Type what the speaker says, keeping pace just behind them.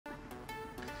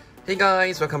Hey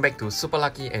guys, welcome back to Super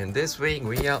Lucky, and this week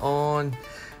we are on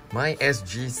my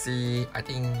SGC, I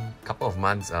think couple of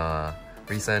months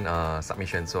recent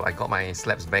submission. So I got my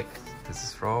slaps back. This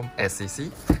is from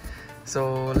SCC.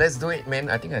 So let's do it,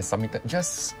 man. I think I submitted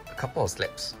just a couple of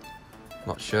slaps.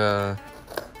 Not sure.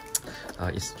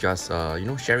 It's just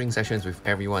sharing sessions with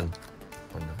everyone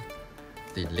on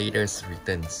the latest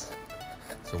returns.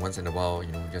 So once in a while,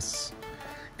 just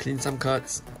clean some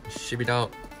cards, ship it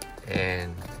out,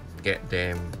 and get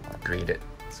them graded.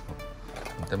 So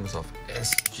in terms of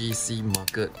SGC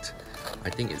market,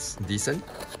 I think it's decent.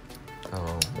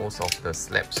 Most of the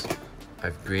slaps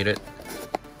I've graded,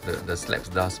 the slaps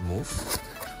does move.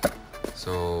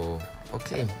 So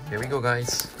okay, here we go,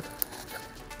 guys.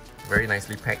 Very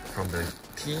nicely packed from the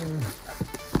team.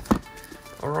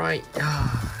 All right,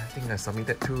 I think I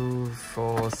submitted 2,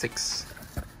 4, 6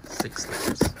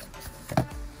 slaps.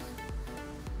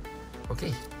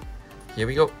 Okay, here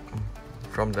we go.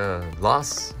 From the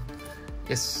last,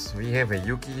 yes, we have a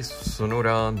Yuki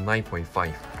Tsunoda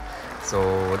 9.5.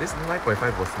 So this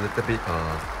 9.5 was a little bit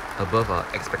above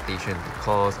expectation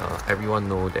because everyone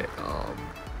know that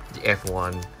the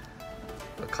F1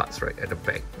 cards right at the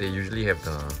back, they usually have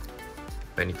the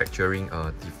manufacturing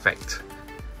defect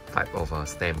type of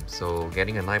stamp. So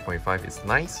getting a 9.5 is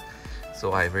nice.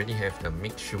 So I already have the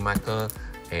Mick Schumacher,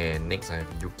 and next I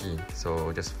have Yuki.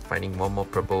 So just finding one more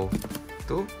purple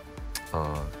to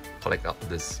collect up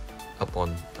this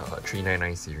upon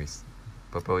 399 series.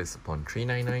 Purple is upon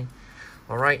 399.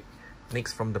 Alright,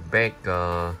 next from the back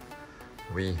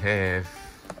we have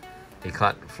a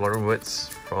card, Florian Wirtz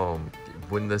from the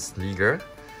Bundesliga,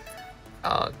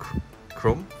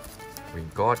 Chrome. We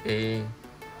got a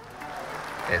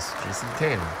SGC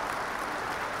 10,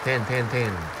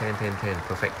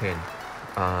 perfect 10.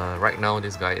 Right now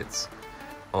this guy is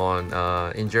on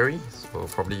injury, so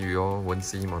probably you all won't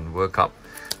see him on World Cup.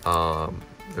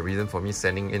 The reason for me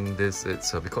sending in this,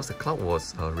 it's because the cloud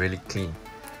was really clean.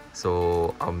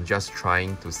 So I'm just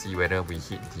trying to see whether we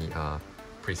hit the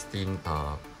pristine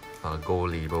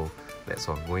gold label. That's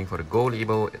all. Going for the gold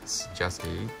label, it's just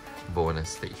a bonus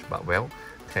stage, but well,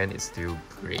 10 is still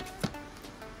great.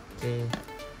 Okay,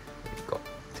 we got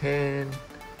 10.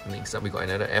 Next up we got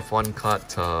another F1 card,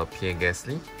 Pierre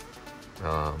Gasly.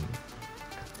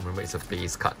 Remember, it's a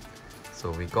base card, so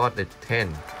we got the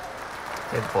 10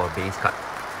 for a base card.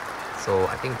 So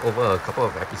I think over a couple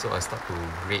of episodes I start to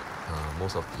rate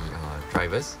most of the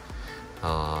drivers.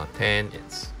 10,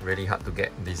 it's really hard to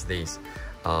get these days.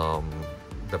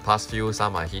 The past few,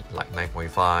 some I hit like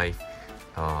 9.5,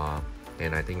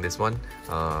 and I think this one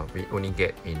we only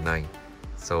get a 9.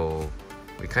 So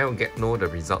we kind of know the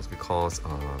results because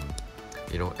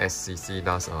SCC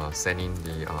does send in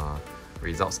the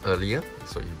results earlier.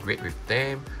 So you grade with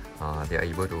them, they are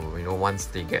able to, once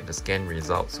they get the scan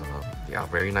results, they are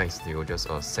very nice. They will just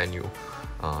send you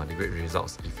the grade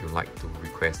results if you like to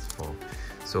request for.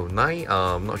 So 9,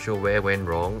 I'm not sure where went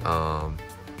wrong,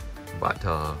 but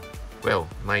well,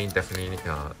 9 definitely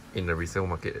in the resale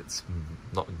market, it's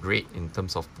not great in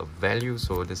terms of the value.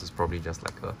 So this is probably just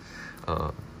like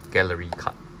a gallery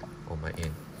card on my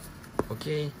end.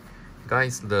 Okay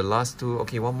guys, the last two.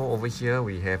 Okay, one more over here.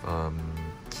 We have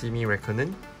Kimi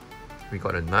Räikkönen. We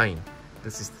got a 9.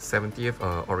 This is the 70th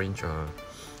orange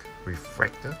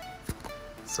refractor.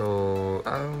 So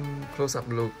close up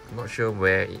look, not sure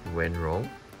where it went wrong.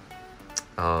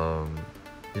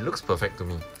 It looks perfect to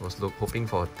me. Was hoping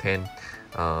for a 10,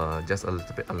 just a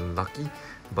little bit unlucky.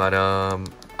 But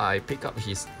I picked up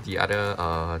the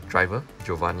other driver,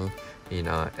 Giovanni, in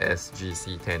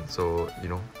SGC 10. So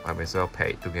I might as well pair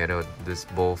it together. This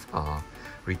both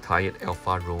retired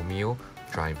Alfa Romeo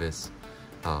drivers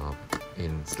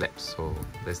in slaps. So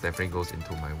this definitely goes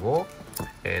into my wall.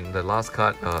 And the last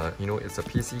card, it's a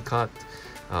PC card.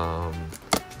 I'm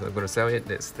gonna sell it.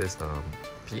 It's this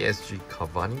PSG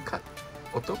Cavani card,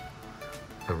 auto,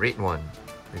 a red one.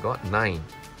 We got 9.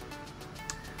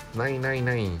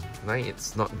 9.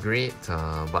 It's not great,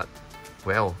 but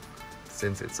well,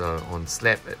 since it's on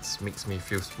slab, it makes me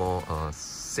feel more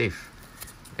safe,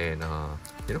 and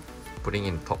putting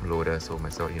in top loader, so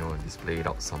myself display it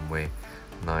out somewhere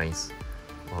nice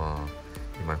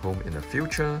in my home in the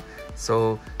future.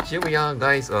 So here we are,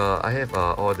 guys. I have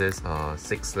all these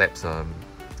 6 slabs.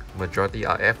 Majority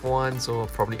are F1, so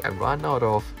probably I run out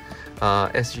of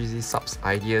SGC subs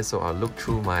ideas, so I'll look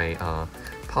through my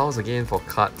piles again for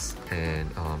cards, and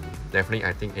definitely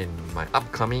I think in my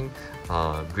upcoming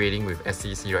grading with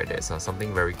SCC, right, there's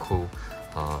something very cool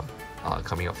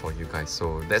coming up for you guys.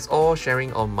 So that's all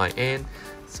sharing on my end.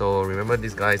 So remember,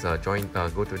 these guys go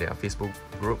to their Facebook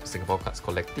group, Singapore Cards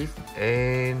Collective,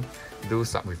 and do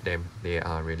sub with them. They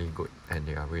are really good and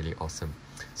they are really awesome.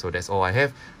 So that's all I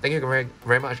have. Thank you very,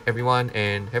 very much everyone,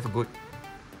 and have a good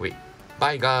week.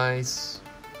 Bye guys.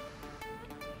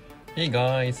 Hey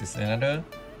guys, it's another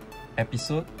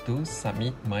episode to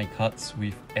submit my cards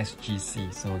with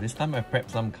SGC. So this time I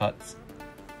prepped some cards.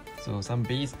 So some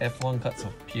base F1 cards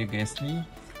of Pierre Gasly,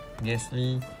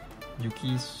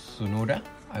 Yuki Tsunoda.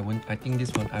 I think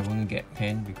this one I won't get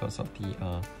 10 because of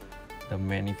the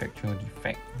manufacturer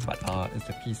defect, but it's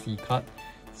a PC card,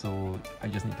 so I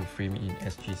just need to frame it in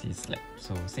SGC slab.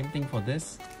 So same thing for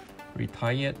this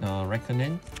retired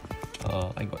Raikkonen.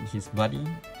 I got his buddy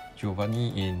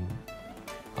Giovanni in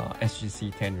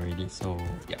SGC 10 already, so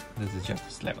yeah, this is just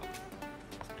to slab up.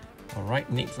 Alright,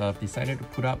 next I've decided to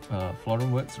put up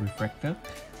Florenworks refractor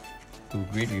to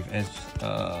grade with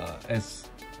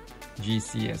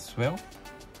SGC as well.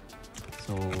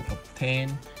 So a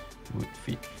 10 would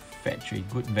fetch a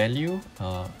good value.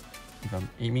 If I'm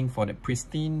aiming for the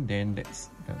pristine, then that's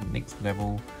the next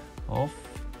level of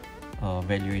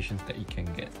valuations that you can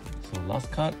get. So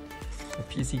last card, a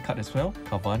PC card as well,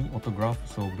 Cavani autograph,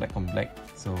 so black on black,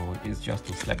 so it's just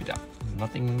to slap it up.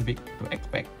 Nothing big to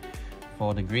expect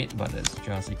for the grade, but it's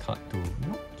just a card to, you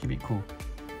know, keep it cool.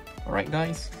 Alright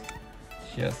guys,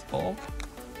 here's all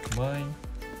my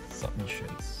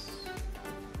submissions.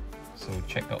 So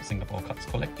check out Singapore Cards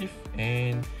Collective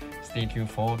and stay tuned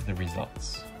for the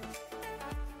results.